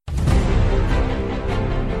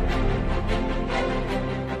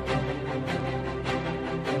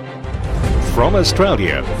From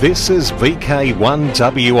Australia, this is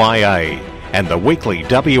VK1WIA and the weekly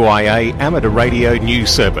WIA amateur radio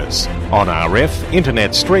news service on RF,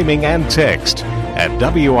 internet streaming and text at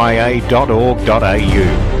wia.org.au.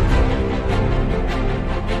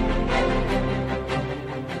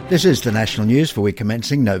 This is the national news for week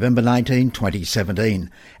commencing November 19,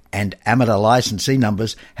 2017, and amateur licensee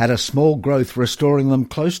numbers had a small growth, restoring them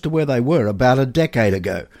close to where they were about a decade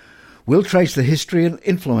ago. We'll trace the history and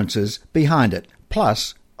influences behind it,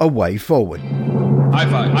 plus a way forward. High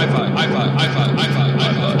five, high five, high five, high five, high five,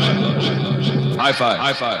 high five, high five,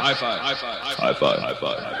 high five, high five, high five, high five, high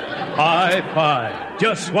five. High five.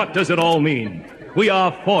 Just what does it all mean? We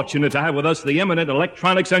are fortunate to have with us the eminent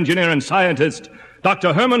electronics engineer and scientist,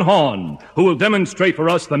 Dr. Herman Horn, who will demonstrate for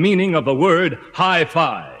us the meaning of the word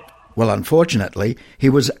hi-fi. Well, unfortunately, he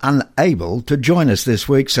was unable to join us this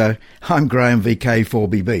week, so I'm Graham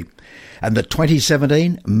VK4BB. And the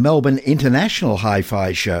 2017 Melbourne International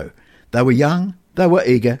Hi-Fi Show. They were young, they were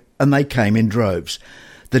eager, and they came in droves.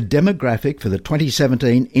 The demographic for the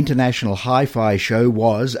 2017 International Hi-Fi Show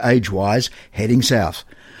was, age-wise, heading south.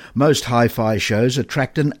 Most hi-fi shows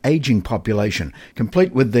attract an ageing population,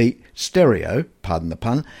 complete with the pardon the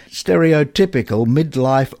pun, stereotypical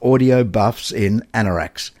midlife audio buffs in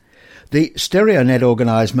anoraks. The StereoNet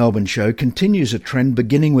organised Melbourne show continues a trend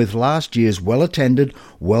beginning with last year's well-attended,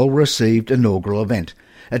 well-received inaugural event.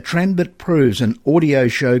 A trend that proves an audio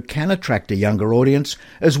show can attract a younger audience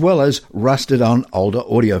as well as rusted-on older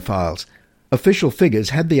audiophiles. Official figures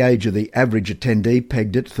had the age of the average attendee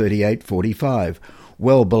pegged at 38-45,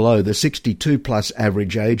 well below the 62-plus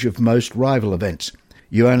average age of most rival events.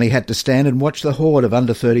 You only had to stand and watch the horde of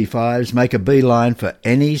under-35s make a beeline for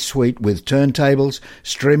any suite with turntables,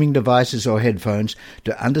 streaming devices or headphones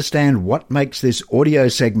to understand what makes this audio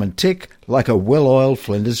segment tick like a well-oiled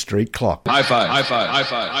Flinders Street clock. High five, high five, high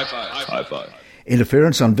five, high five, high five.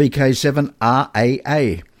 Interference on VK7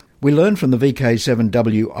 RAA. We learned from the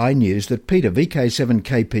VK7WI News that Peter,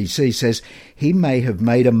 VK7KPC, says he may have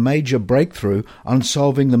made a major breakthrough on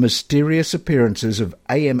solving the mysterious appearances of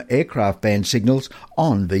AM aircraft band signals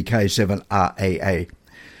on VK7RAA.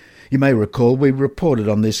 You may recall we reported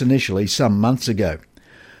on this initially some months ago.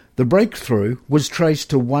 The breakthrough was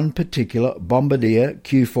traced to one particular Bombardier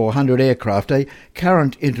Q400 aircraft, a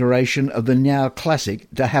current iteration of the now classic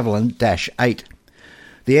de Havilland-8.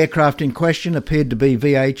 The aircraft in question appeared to be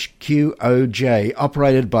VHQOJ,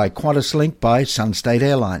 operated by QantasLink by Sunstate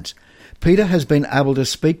Airlines. Peter has been able to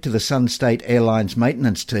speak to the Sunstate Airlines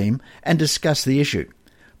maintenance team and discuss the issue.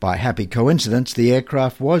 By happy coincidence, the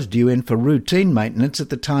aircraft was due in for routine maintenance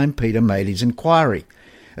at the time Peter made his inquiry.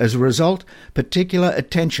 As a result, particular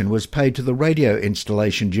attention was paid to the radio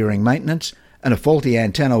installation during maintenance, and a faulty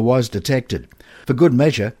antenna was detected. For good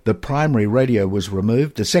measure, the primary radio was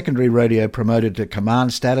removed, the secondary radio promoted to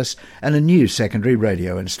command status, and a new secondary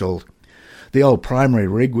radio installed. The old primary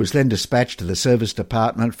rig was then dispatched to the service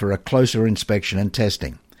department for a closer inspection and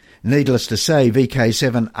testing. Needless to say,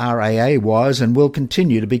 VK7RAA was and will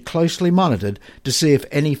continue to be closely monitored to see if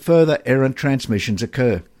any further errant transmissions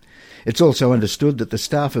occur. It's also understood that the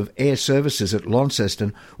staff of Air Services at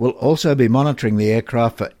Launceston will also be monitoring the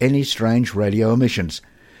aircraft for any strange radio emissions.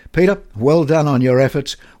 Peter, well done on your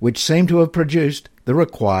efforts, which seem to have produced the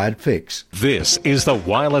required fix. This is the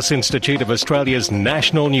Wireless Institute of Australia's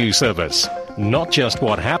national news service. Not just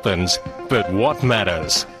what happens, but what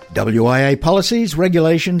matters. WIA policies,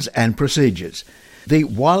 regulations and procedures. The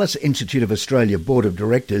Wireless Institute of Australia Board of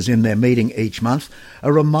Directors, in their meeting each month,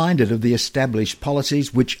 are reminded of the established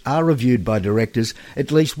policies which are reviewed by directors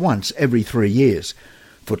at least once every 3 years.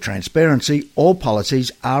 For transparency, all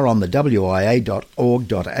policies are on the wia.org.au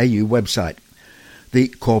website. The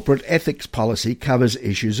corporate ethics policy covers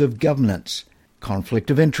issues of governance,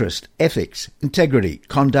 conflict of interest, ethics, integrity,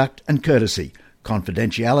 conduct and courtesy,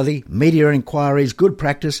 confidentiality, media inquiries, good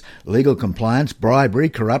practice, legal compliance, bribery,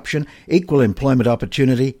 corruption, equal employment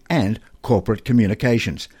opportunity and corporate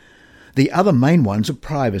communications. The other main ones are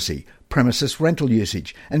privacy, premises rental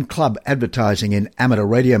usage and club advertising in Amateur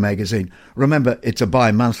Radio Magazine. Remember, it's a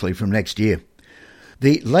bi-monthly from next year.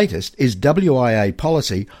 The latest is WIA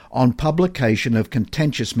policy on publication of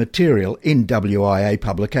contentious material in WIA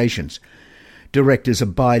publications. Directors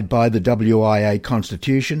abide by the WIA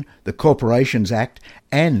Constitution, the Corporations Act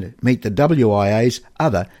and meet the WIA's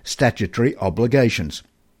other statutory obligations.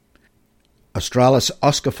 Australis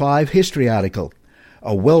Oscar 5 history article.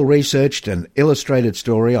 A well-researched and illustrated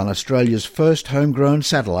story on Australia's first homegrown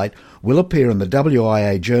satellite will appear in the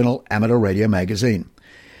WIA journal Amateur Radio Magazine.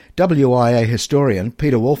 WIA historian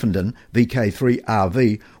Peter Wolfenden,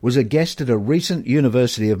 VK3RV, was a guest at a recent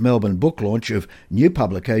University of Melbourne book launch of new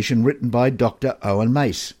publication written by Dr. Owen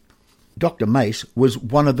Mace. Dr. Mace was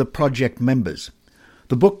one of the project members.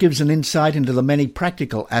 The book gives an insight into the many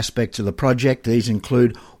practical aspects of the project. These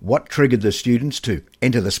include what triggered the students to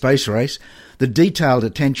enter the space race, the detailed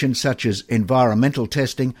attention such as environmental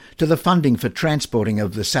testing, to the funding for transporting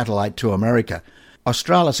of the satellite to America.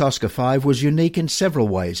 Australis Oscar 5 was unique in several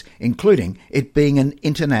ways, including it being an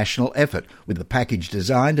international effort, with the package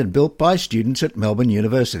designed and built by students at Melbourne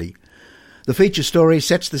University. The feature story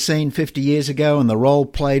sets the scene 50 years ago and the role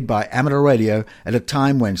played by amateur radio at a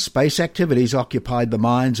time when space activities occupied the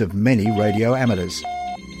minds of many radio amateurs.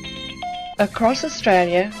 Across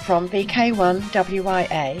Australia from VK1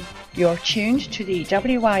 WIA, you're tuned to the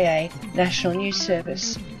WIA National News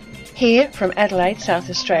Service. Here from Adelaide, South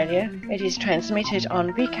Australia, it is transmitted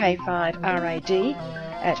on VK5 RAD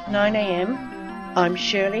at 9 a.m. I'm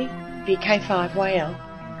Shirley, VK5YL.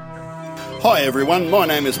 Hi everyone, my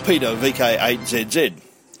name is Peter, VK8ZZ.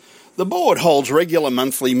 The board holds regular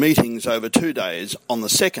monthly meetings over 2 days on the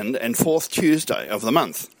 2nd and 4th Tuesday of the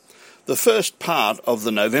month. The first part of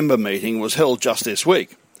the November meeting was held just this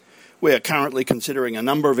week. We are currently considering a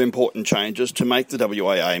number of important changes to make the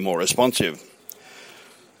WIA more responsive.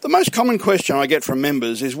 The most common question I get from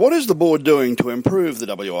members is, what is the board doing to improve the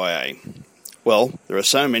WIA? Well, there are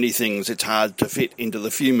so many things it's hard to fit into the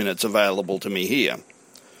few minutes available to me here.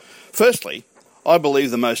 Firstly, I believe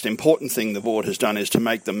the most important thing the board has done is to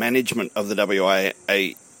make the management of the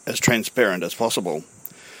WIA as transparent as possible.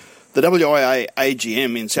 The WIA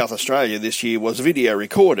AGM in South Australia this year was video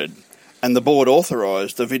recorded, and the board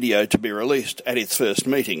authorised the video to be released at its first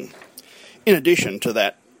meeting. In addition to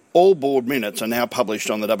that, all board minutes are now published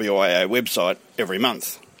on the WIA website every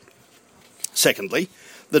month. Secondly,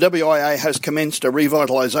 the WIA has commenced a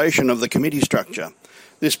revitalisation of the committee structure.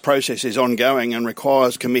 This process is ongoing and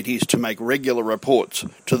requires committees to make regular reports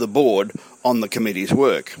to the board on the committee's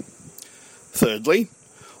work. Thirdly,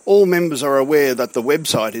 all members are aware that the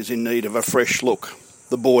website is in need of a fresh look.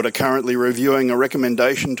 The board are currently reviewing a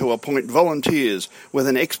recommendation to appoint volunteers with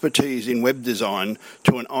an expertise in web design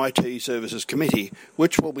to an IT services committee,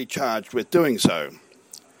 which will be charged with doing so.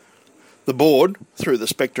 The board, through the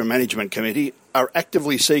Spectrum Management Committee, are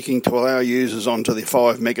actively seeking to allow users onto the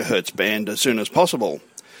 5 MHz band as soon as possible.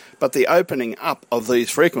 But the opening up of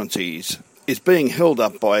these frequencies is being held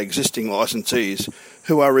up by existing licensees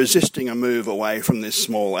who are resisting a move away from this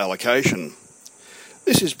small allocation.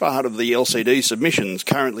 This is part of the LCD submissions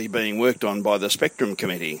currently being worked on by the Spectrum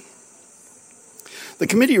Committee. The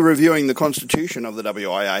committee reviewing the constitution of the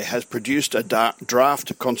WIA has produced a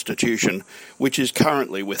draft constitution which is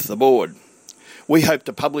currently with the board. We hope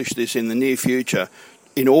to publish this in the near future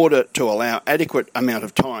in order to allow adequate amount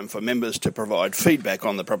of time for members to provide feedback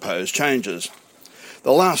on the proposed changes.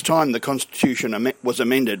 The last time the Constitution was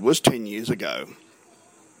amended was 10 years ago.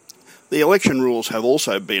 The election rules have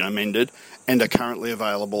also been amended and are currently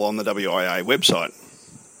available on the WIA website.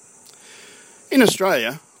 In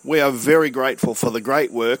Australia, we are very grateful for the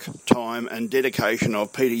great work, time and dedication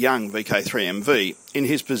of Peter Young, VK3MV, in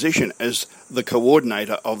his position as the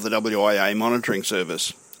coordinator of the WIA monitoring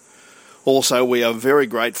service. Also, we are very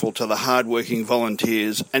grateful to the hard-working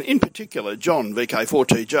volunteers, and in particular John,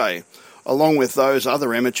 VK4TJ, along with those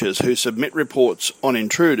other amateurs who submit reports on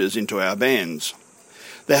intruders into our bands.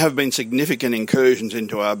 There have been significant incursions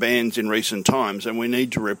into our bands in recent times, and we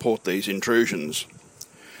need to report these intrusions.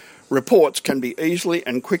 Reports can be easily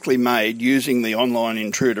and quickly made using the online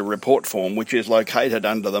intruder report form, which is located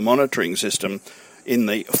under the monitoring system in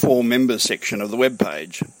the For Members section of the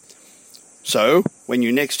webpage. So, when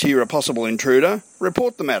you next hear a possible intruder,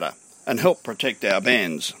 report the matter and help protect our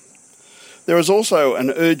bands. There is also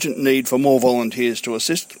an urgent need for more volunteers to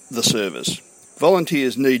assist the service.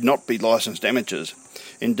 Volunteers need not be licensed amateurs.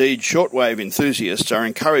 Indeed, shortwave enthusiasts are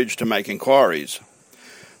encouraged to make inquiries.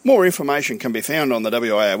 More information can be found on the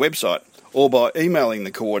WIA website or by emailing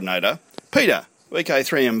the coordinator, Peter,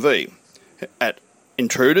 VK3MV, at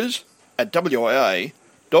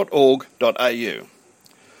intruders@wia.org.au.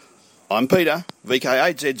 I'm Peter,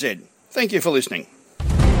 VK8ZZ. Thank you for listening.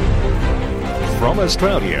 From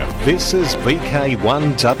Australia, this is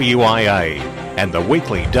VK1WIA and the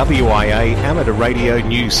weekly WIA amateur radio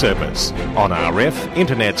news service on RF,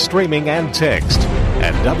 internet streaming and text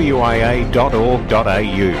at wia.org.au.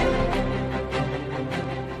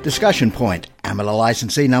 Discussion point: amateur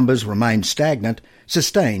licensee numbers remain stagnant,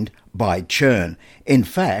 sustained by churn. In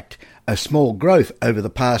fact, a small growth over the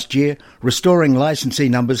past year, restoring licensee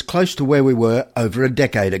numbers close to where we were over a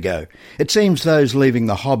decade ago. It seems those leaving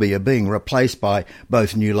the hobby are being replaced by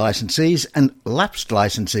both new licensees and lapsed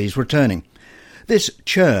licensees returning. This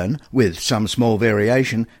churn, with some small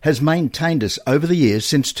variation, has maintained us over the years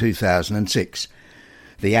since 2006.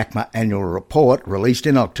 The ACMA annual report, released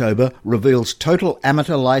in October, reveals total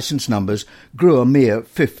amateur licence numbers grew a mere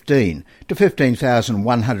 15 to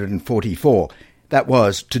 15,144. That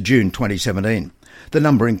was to June 2017. The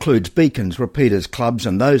number includes beacons, repeaters, clubs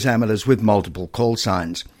and those amateurs with multiple call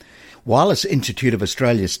signs. Wireless Institute of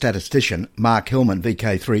Australia statistician Mark Hillman,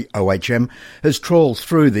 VK3OHM, has trawled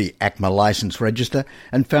through the ACMA licence register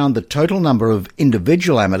and found the total number of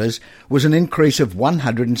individual amateurs was an increase of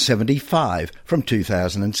 175 from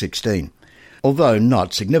 2016. Although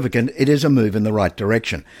not significant, it is a move in the right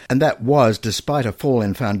direction, and that was despite a fall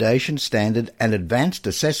in foundation, standard and advanced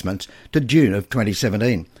assessments to June of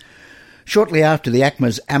 2017. Shortly after the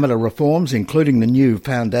ACMA's amateur reforms, including the new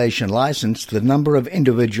foundation licence, the number of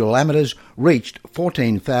individual amateurs reached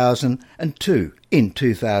 14,002 in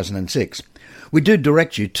 2006. We do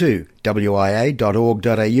direct you to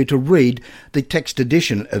wia.org.au to read the text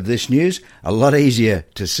edition of this news. A lot easier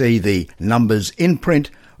to see the numbers in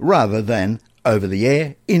print rather than over the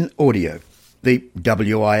air in audio. The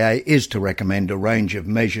WIA is to recommend a range of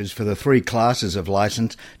measures for the three classes of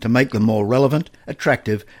licence to make them more relevant,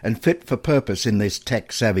 attractive and fit for purpose in this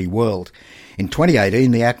tech-savvy world. In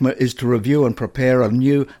 2018, the ACMA is to review and prepare a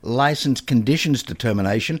new Licence Conditions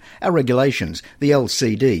Determination, our regulations, the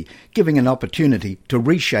LCD, giving an opportunity to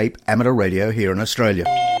reshape amateur radio here in Australia.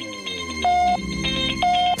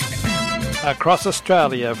 Across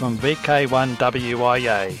Australia from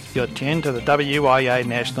VK1WIA, you're tuned to the WIA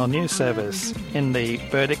National News Service. In the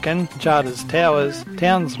Burdekin, Charters Towers,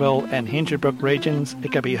 Townsville and Hingebrook regions,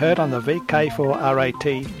 it can be heard on the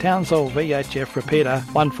VK4RAT Townsville VHF repeater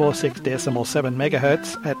 146.7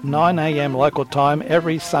 MHz at 9 a.m. local time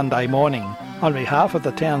every Sunday morning. On behalf of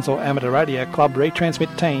the Townsville Amateur Radio Club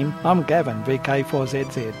retransmit team, I'm Gavin,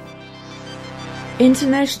 VK4ZZ.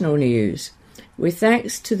 International news. With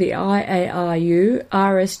thanks to the IARU,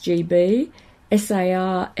 RSGB,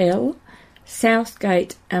 SARL,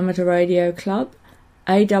 Southgate Amateur Radio Club,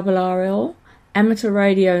 ARRL, Amateur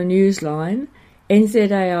Radio Newsline,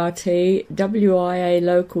 NZART, WIA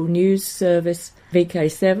Local News Service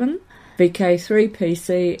VK7,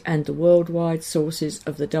 VK3PC and the worldwide sources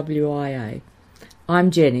of the WIA. I'm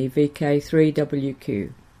Jenny,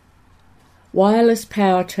 VK3WQ. Wireless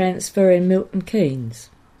power transfer in Milton Keynes.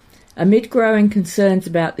 Amid growing concerns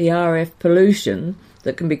about the RF pollution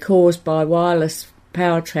that can be caused by wireless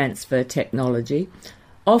power transfer technology,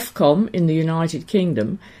 Ofcom in the United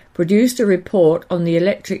Kingdom produced a report on the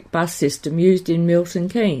electric bus system used in Milton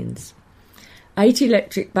Keynes. 8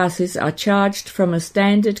 electric buses are charged from a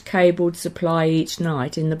standard cabled supply each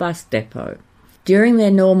night in the bus depot. During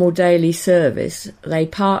their normal daily service, they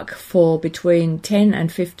park for between 10 and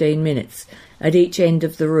 15 minutes at each end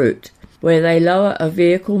of the route, where they lower a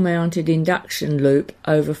vehicle-mounted induction loop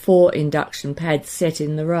over 4 induction pads set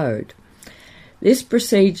in the road. This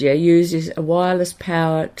procedure uses a wireless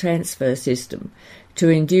power transfer system to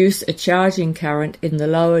induce a charging current in the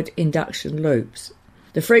lowered induction loops.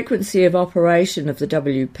 The frequency of operation of the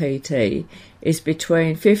WPT is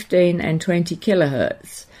between 15 and 20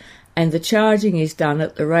 kHz, and the charging is done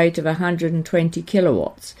at the rate of 120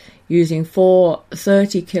 kilowatts, using 4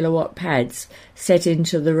 30-kilowatt pads set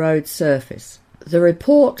into the road surface. The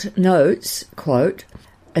report notes, quote,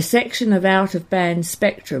 a section of out-of-band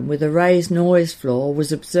spectrum with a raised noise floor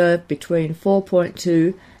was observed between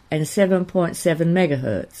 4.2 and 7.7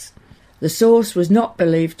 MHz. The source was not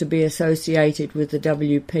believed to be associated with the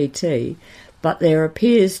WPT, but there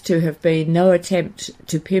appears to have been no attempt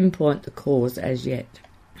to pinpoint the cause as yet.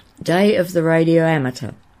 Day of the Radio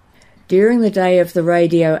Amateur. During the Day of the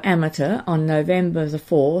Radio Amateur on November the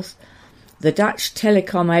 4th, the Dutch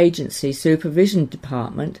Telecom Agency Supervision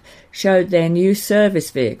Department showed their new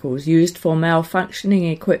service vehicles used for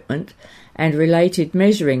malfunctioning equipment and related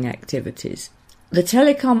measuring activities. The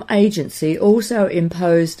Telecom Agency also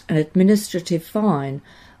imposed an administrative fine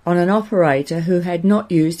on an operator who had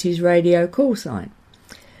not used his radio call sign.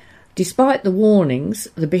 Despite the warnings,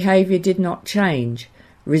 the behaviour did not change,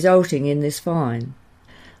 resulting in this fine.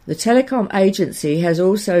 The Telecom Agency has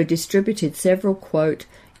also distributed several, quote,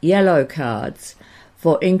 yellow cards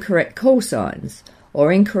for incorrect call signs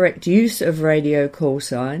or incorrect use of radio call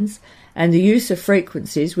signs and the use of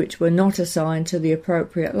frequencies which were not assigned to the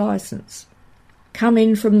appropriate licence. Come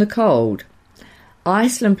in from the cold.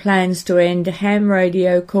 Iceland plans to end ham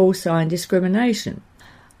radio call sign discrimination.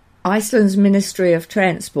 Iceland's Ministry of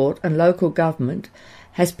Transport and Local Government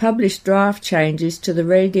has published draft changes to the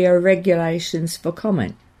radio regulations for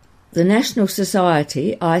comment. The National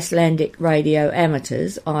Society Icelandic Radio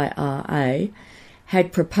Amateurs, IRA,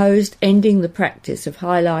 had proposed ending the practice of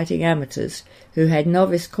highlighting amateurs who had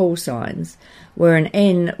novice call signs where an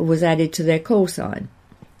N was added to their call sign.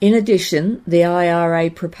 In addition, the IRA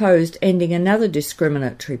proposed ending another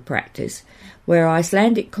discriminatory practice where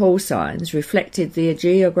Icelandic call signs reflected the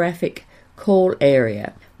geographic call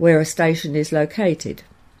area where a station is located.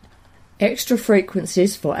 Extra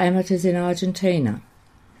frequencies for amateurs in Argentina.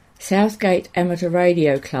 Southgate Amateur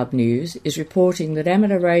Radio Club News is reporting that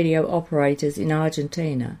amateur radio operators in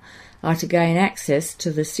Argentina are to gain access to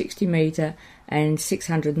the 60-metre and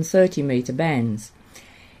 630-metre bands.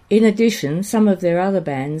 In addition, some of their other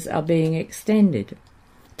bands are being extended.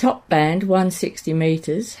 Top band 160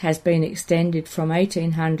 metres has been extended from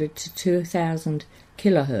 1800 to 2000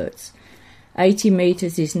 kHz. 80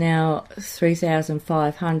 metres is now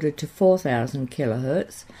 3500 to 4000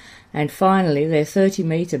 kHz. And finally, their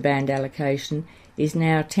 30-metre band allocation is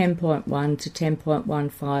now 10.1 to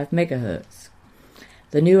 10.15 MHz.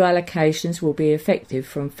 The new allocations will be effective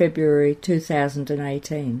from February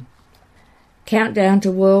 2018. Countdown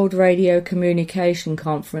to World Radio Communication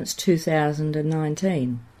Conference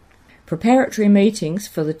 2019. Preparatory meetings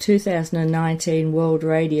for the 2019 World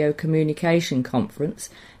Radio Communication Conference,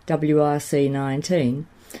 WRC19,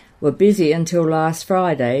 were busy until last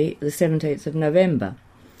Friday, the 17th of November.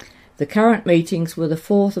 The current meetings were the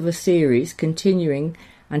fourth of a series continuing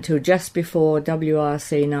until just before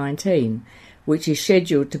WRC19, which is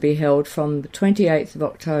scheduled to be held from the 28th of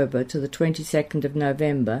October to the 22nd of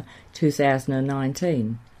November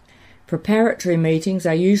 2019. Preparatory meetings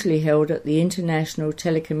are usually held at the International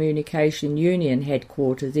Telecommunication Union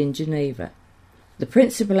headquarters in Geneva. The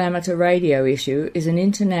principal amateur radio issue is an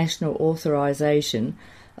international authorization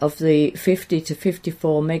of the 50 to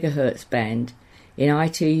 54 MHz band in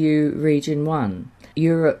ITU Region 1,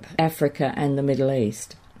 Europe, Africa and the Middle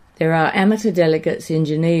East. There are amateur delegates in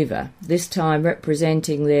Geneva, this time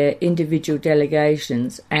representing their individual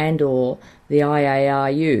delegations and/or the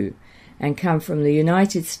IARU, and come from the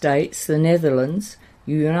United States, the Netherlands,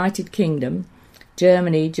 United Kingdom,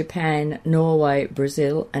 Germany, Japan, Norway,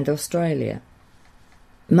 Brazil and Australia.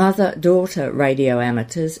 Mother-daughter radio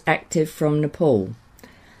amateurs active from Nepal.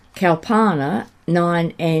 Kalpana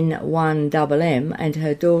 9N1MM and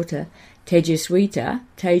her daughter Tejaswita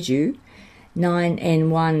Teju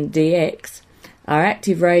 9N1DX are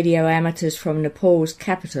active radio amateurs from Nepal's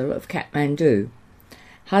capital of Kathmandu.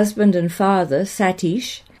 Husband and father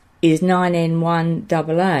Satish is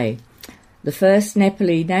 9N1AA, the first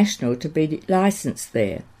Nepali national to be licensed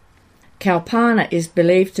there. Kalpana is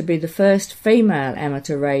believed to be the first female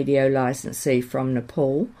amateur radio licensee from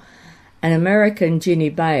Nepal. An American Ginny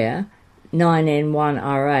Bayer,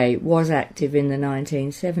 9N1RA, was active in the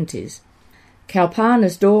 1970s.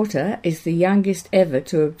 Kalpana's daughter is the youngest ever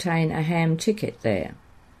to obtain a ham ticket there.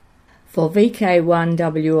 For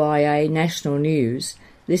VK1WIA National News,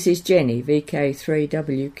 this is Jenny,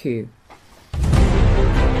 VK3WQ.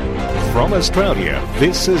 From Australia,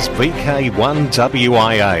 this is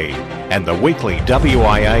VK1WIA and the weekly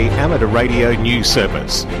WIA amateur radio news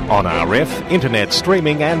service on RF, internet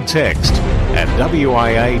streaming and text at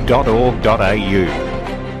wia.org.au.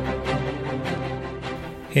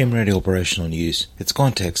 Ham Radio Operational News. It's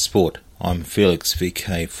Contact Sport. I'm Felix,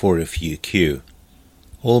 VK4FUQ.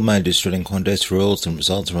 All major Australian contest rules and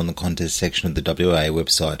results are on the contest section of the WIA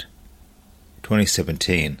website.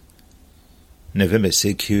 2017 November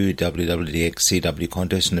CQ WWDX CW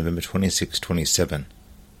contest November 26-27.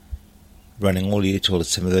 Running all year till the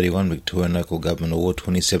 731 Victorian Local Government Award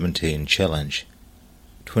 2017 Challenge.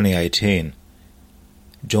 2018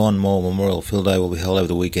 John Moore Memorial Field Day will be held over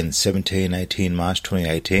the weekend 17-18 March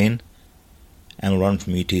 2018 and will run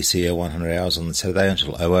from UTC 100 hours on the Saturday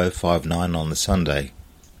until 0059 on the Sunday.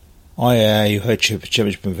 IAA Hope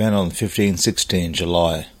Championship event on 15-16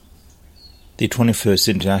 July. The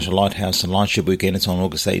 21st International Lighthouse and Lightship Weekend is on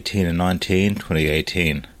August 18 and 19,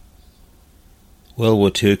 2018. World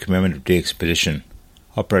War II Commemorative Day Expedition.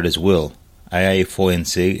 Operators Will,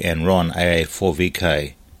 AA4NC and Ron,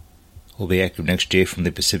 AA4VK, will be active next year from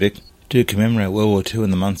the Pacific to commemorate World War II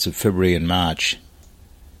in the months of February and March.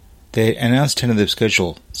 The announced tentative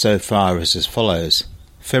schedule so far is as follows.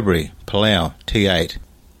 February, Palau, T8.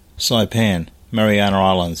 Saipan, Mariana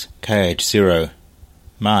Islands, KH0.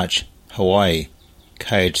 March, Hawaii,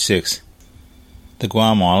 KH6. The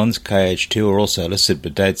Guam Islands, KH2, are also listed,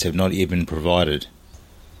 but dates have not yet been provided.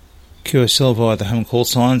 QSL via the home call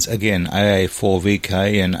signs, again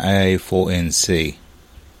AA4VK and AA4NC.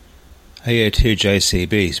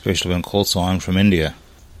 AU2JCB, special event call sign from India.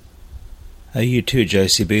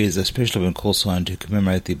 AU2JCB is a special event call sign to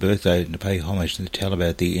commemorate the birthday and to pay homage to the tale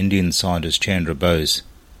about the Indian scientist Chandra Bose.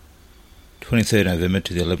 23rd November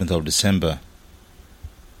to the 11th of December.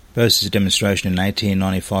 Bose's demonstration in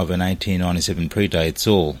 1895 and 1897 predates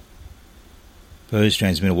all. Bose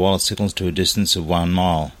transmitted wireless signals to a distance of 1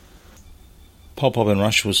 mile. Popov and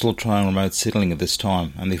Russia were still trying remote signalling at this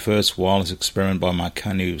time, and the first wireless experiment by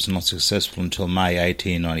Marconi was not successful until May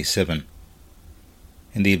 1897.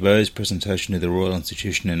 In the Bose presentation to the Royal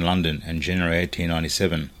Institution in London in January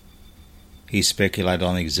 1897, he speculated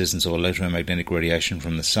on the existence of electromagnetic radiation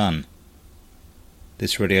from the Sun.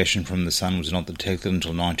 This radiation from the Sun was not detected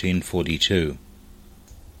until 1942.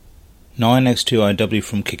 9X2IW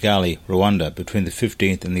from Kigali, Rwanda, between the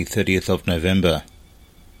 15th and the 30th of November.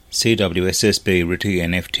 CWSSB RITI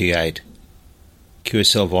NFT8.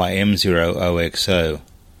 QSL via M0OXO.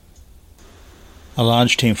 A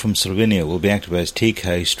large team from Slovenia will be active as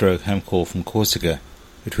TK stroke home call from Corsica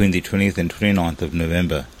between the 20th and 29th of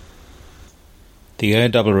November. The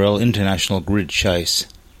ARRL International Grid Chase,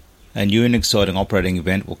 a new and exciting operating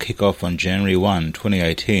event, will kick off on January 1,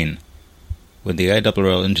 2018, when the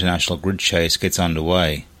ARRL International Grid Chase gets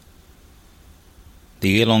underway. The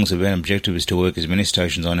year-long's event objective is to work as many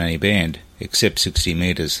stations on any band, except 60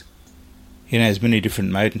 metres, in as many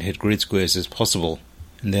different Maidenhead grid squares as possible,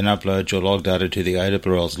 and then upload your log data to the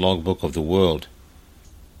ARRL's logbook of the world.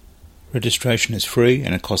 Registration is free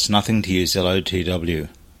and it costs nothing to use LOTW.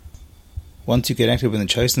 Once you get active in the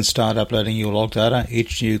chase and start uploading your log data,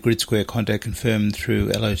 each new grid square contact confirmed through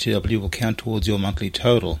LOTW will count towards your monthly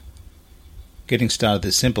total. Getting started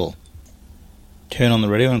is simple. Turn on the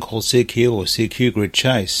radio and call CQ or CQ Grid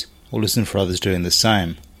Chase, or listen for others doing the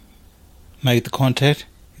same. Make the contact,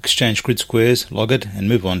 exchange grid squares, log it, and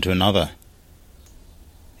move on to another.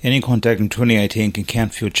 Any contact in 2018 can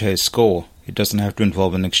count for your chase score. It doesn't have to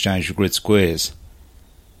involve an exchange of grid squares.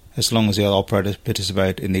 As long as the other operators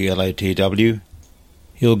participate in the LOTW,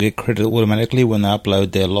 you'll get credit automatically when they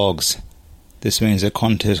upload their logs. This means that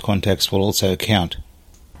contest contacts will also count.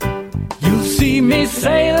 You'll see me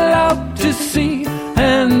sail out to sea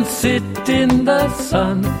and sit in the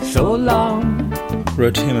sun so long.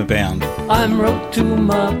 Rotuma bound. I'm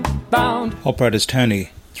Rotuma bound. Operators Tony,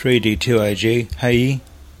 3D2AG, Hayi,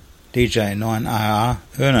 DJ9RR,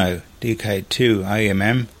 Erno,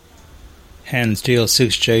 DK2AMM, Hans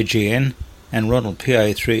DL6JGN, and Ronald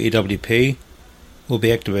PA3EWP will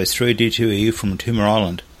be active as 3D2EU from Rotuma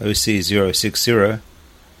Island, OC060,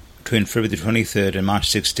 between February 23rd and March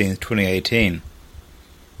 16th, 2018.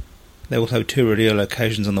 They will have 2 radio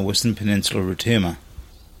locations on the Western Peninsula of Rotuma,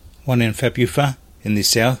 one in Fapufa in the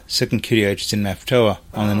south, second QTH is in Maftoa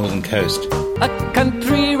on the northern coast. A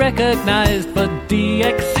country recognised for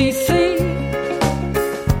DXCC,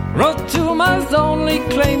 Rotuma's only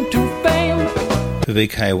claim to fame. For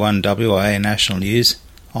VK1WIA National News,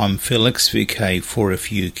 I'm Felix,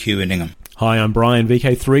 VK4FUQ in Ingham. Hi, I'm Brian,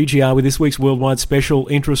 VK3GR, with this week's Worldwide Special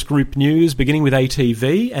Interest Group News, beginning with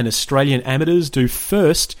ATV and Australian amateurs do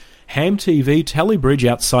first ham TV telebridge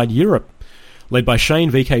outside Europe. Led by Shane,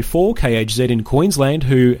 VK4 KHZ in Queensland,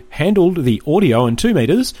 who handled the audio on 2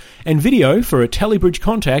 metres and video for a telebridge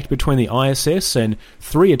contact between the ISS and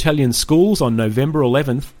 3 Italian schools on November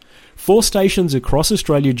 11th. 4 stations across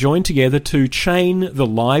Australia joined together to chain the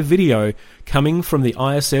live video coming from the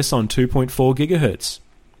ISS on 2.4 GHz.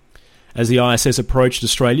 As the ISS approached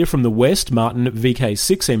Australia from the west, Martin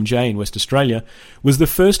VK6MJ in West Australia was the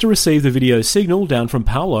first to receive the video signal down from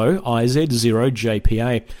Paolo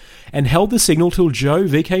IZ0JPA and held the signal till Joe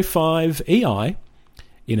VK5EI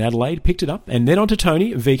in Adelaide picked it up, and then on to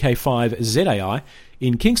Tony VK5ZAI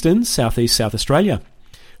in Kingston, southeast South Australia.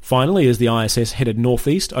 Finally, as the ISS headed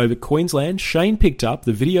northeast over Queensland, Shane picked up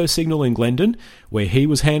the video signal in Glendon, where he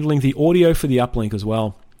was handling the audio for the uplink as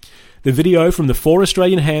well. The video from the 4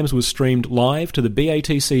 Australian hams was streamed live to the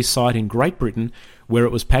BATC site in Great Britain, where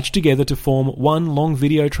it was patched together to form one long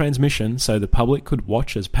video transmission so the public could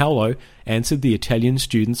watch as Paolo answered the Italian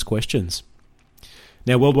students' questions.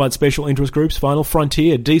 Now, Worldwide Special Interest Group's Final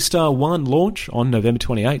Frontier D-Star 1 launch on November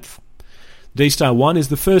 28th. D-Star 1 is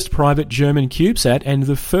the first private German CubeSat and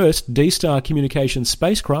the first D-Star communications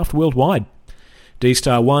spacecraft worldwide.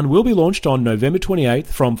 D-Star 1 will be launched on November 28th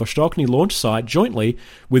from Vostokny launch site jointly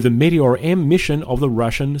with the Meteor-M mission of the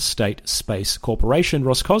Russian State Space Corporation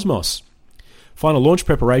Roscosmos. Final launch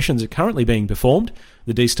preparations are currently being performed.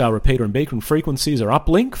 The D-Star repeater and beacon frequencies are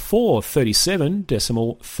uplink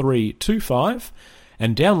 437.325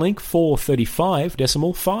 and downlink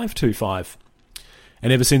 435.525.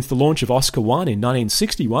 And ever since the launch of Oscar 1 in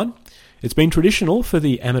 1961, it's been traditional for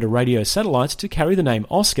the amateur radio satellites to carry the name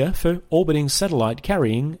Oscar for orbiting satellite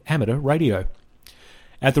carrying amateur radio.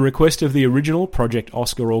 At the request of the original Project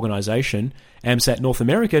Oscar organisation, AMSAT North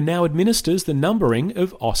America now administers the numbering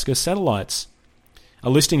of Oscar satellites. A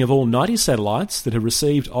listing of all 90 satellites that have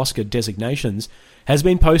received Oscar designations has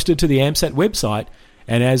been posted to the AMSAT website,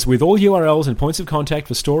 and as with all URLs and points of contact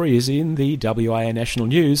for stories in the WIA National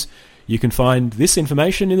News, you can find this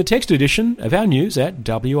information in the text edition of our news at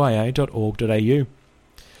wia.org.au.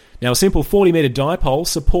 Now, a simple 40-metre dipole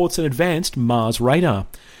supports an advanced Mars radar.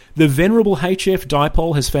 The venerable HF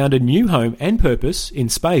dipole has found a new home and purpose in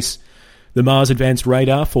space. The Mars Advanced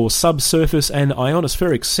Radar for Subsurface and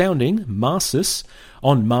Ionospheric Sounding, MARSIS,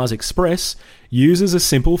 on Mars Express uses a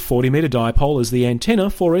simple 40-metre dipole as the antenna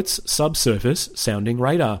for its subsurface sounding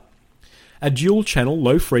radar. A dual-channel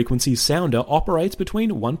low-frequency sounder operates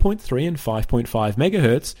between 1.3 and 5.5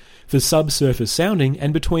 MHz for subsurface sounding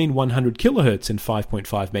and between 100 kHz and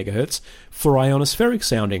 5.5 MHz for ionospheric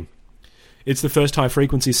sounding. It's the first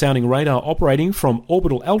high-frequency sounding radar operating from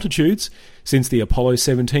orbital altitudes since the Apollo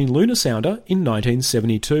 17 lunar sounder in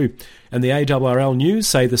 1972, and the ARRL News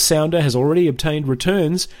say the sounder has already obtained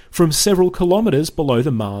returns from several kilometres below the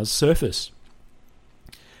Mars surface.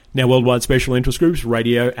 Now, Worldwide Special Interest Groups,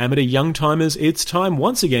 radio amateur young timers, it's time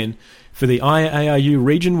once again for the IARU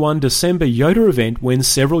Region 1 December YOTA event, when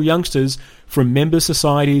several youngsters from member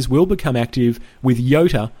societies will become active with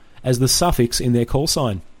YOTA as the suffix in their call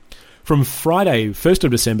sign. From Friday 1st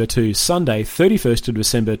of December to Sunday 31st of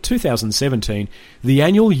December 2017, the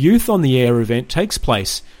annual Youth on the Air event takes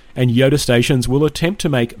place, and YOTA stations will attempt to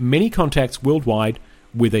make many contacts worldwide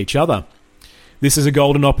with each other. This is a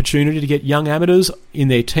golden opportunity to get young amateurs in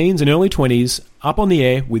their teens and early 20s up on the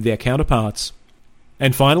air with their counterparts.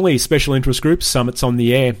 And finally, Special Interest Groups Summits on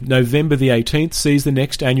the Air. November the 18th sees the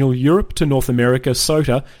next annual Europe to North America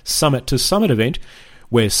SOTA Summit to Summit event,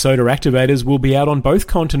 where SOTA activators will be out on both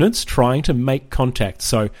continents trying to make contact.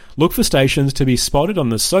 So look for stations to be spotted on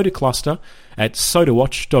the SOTA cluster at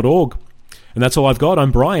sotawatch.org. And that's all I've got.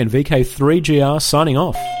 I'm Brian, VK3GR, signing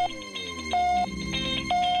off.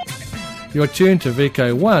 You're tuned to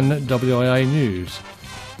VK1 WIA News.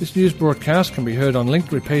 This news broadcast can be heard on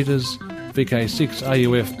linked repeaters VK6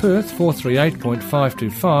 AUF Perth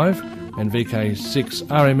 438.525 and VK6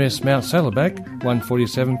 RMS Mount Saddleback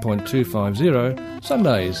 147.250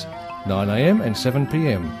 Sundays 9am and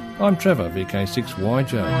 7pm. I'm Trevor,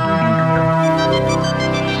 VK6YJ.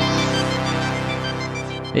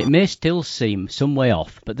 It may still seem some way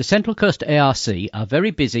off, but the Central Coast ARC are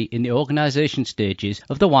very busy in the organisation stages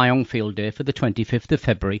of the Wyong Field Day for the 25th of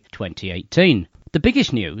February 2018. The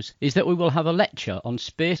biggest news is that we will have a lecture on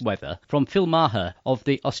space weather from Phil Maher of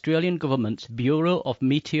the Australian Government's Bureau of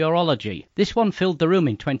Meteorology. This one filled the room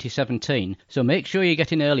in 2017, so make sure you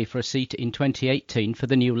get in early for a seat in 2018 for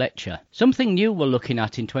the new lecture. Something new we're looking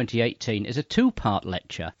at in 2018 is a two-part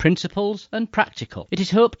lecture, Principles and Practical. It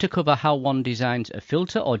is hoped to cover how one designs a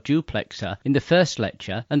filter or duplexer in the first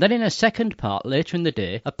lecture, and then in a second part later in the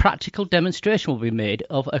day, a practical demonstration will be made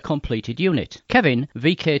of a completed unit. Kevin,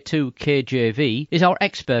 VK2KJV, is our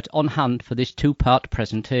expert on hand for this two-part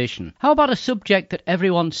presentation. How about a subject that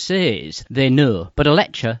everyone says they know, but a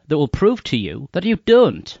lecture that will prove to you that you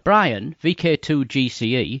don't? Brian,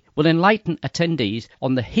 VK2GCE, will enlighten attendees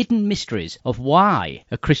on the hidden mysteries of why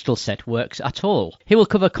a crystal set works at all. He will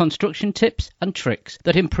cover construction tips and tricks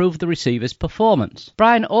that improve the receiver's performance.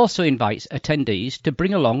 Brian also invites attendees to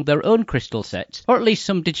bring along their own crystal sets, or at least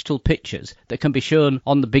some digital pictures that can be shown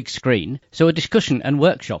on the big screen, so a discussion and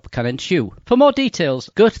workshop can ensue. For more details,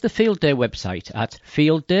 go to the Field Day website at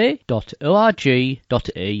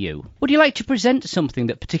fieldday.org.au. Would you like to present something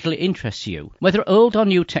that particularly interests you, whether old or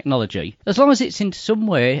new technology? As long as it's in some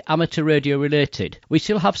way amateur radio related, we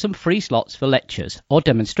still have some free slots for lectures or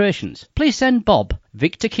demonstrations. Please send Bob,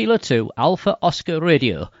 Victor Kilo 2 Alpha Oscar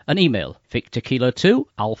Radio, an email, Victor Kilo 2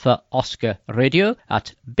 Alpha Oscar Radio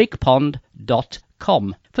at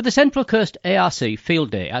bigpond.com. For the Central Coast ARC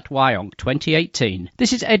Field Day at Wyong 2018,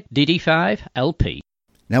 this is Ed DD5LP.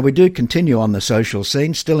 Now we do continue on the social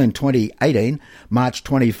scene, still in 2018, March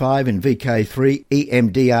 25 in VK3,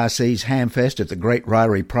 EMDRC's Hamfest at the Great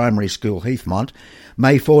Ryrie Primary School, Heathmont,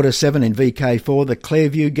 May 4 to 7 in VK4, the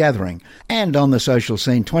Clairview Gathering, and on the social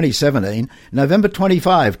scene 2017, November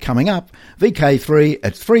 25 coming up, VK3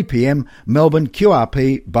 at 3pm, Melbourne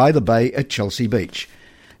QRP by the Bay at Chelsea Beach.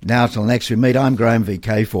 Now till next we meet, I'm Graham,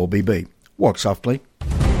 VK4BB. Walk softly.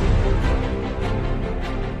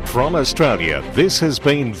 From Australia, this has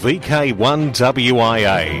been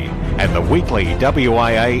VK1WIA and the weekly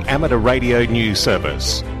WIA amateur radio news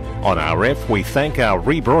service. On RF, we thank our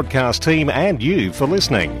rebroadcast team and you for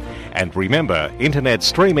listening. And remember, internet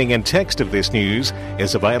streaming and text of this news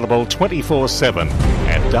is available 24/7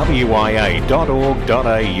 at wia.org.au.